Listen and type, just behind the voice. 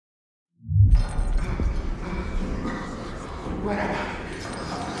Let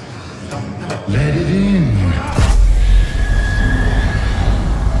it in.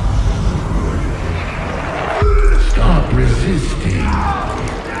 Stop resisting.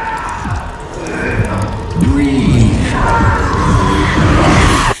 Breathe.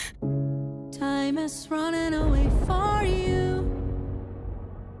 Time is running away for you.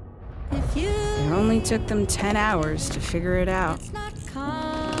 If you It only took them 10 hours to figure it out. it's not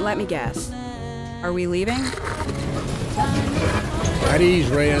come. Let me guess. Are we leaving? At ease,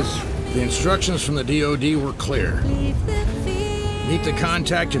 Reyes. The instructions from the DOD were clear. Leave the field. Meet the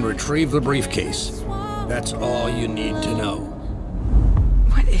contact and retrieve the briefcase. That's all you need to know.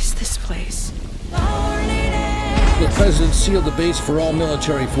 What is this place? The President sealed the base for all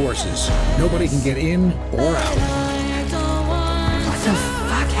military forces. Nobody can get in or out. What the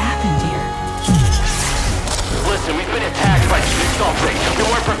fuck happened here? Listen, we've been attacked by something. We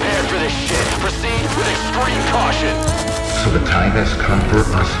weren't prepared for this shit. Proceed with extreme caution. So the time has come for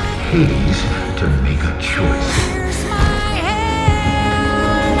us, Hades, to make a choice.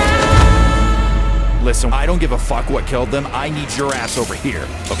 Listen, I don't give a fuck what killed them. I need your ass over here,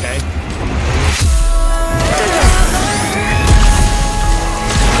 okay?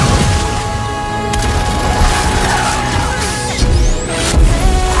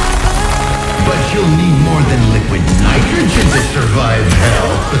 But you'll need more than liquid nitrogen to survive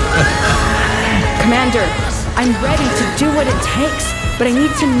hell. Commander, I'm ready to do what it takes, but I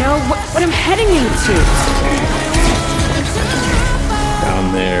need to know what I'm heading into.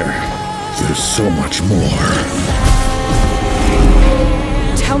 Down there's so much more.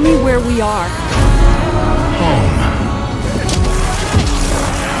 Tell me where we are. Home.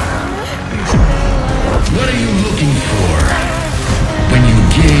 What are you looking for when you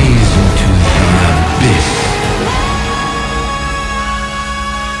gaze into the abyss?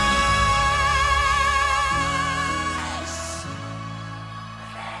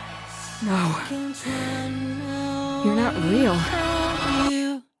 No. You're not real.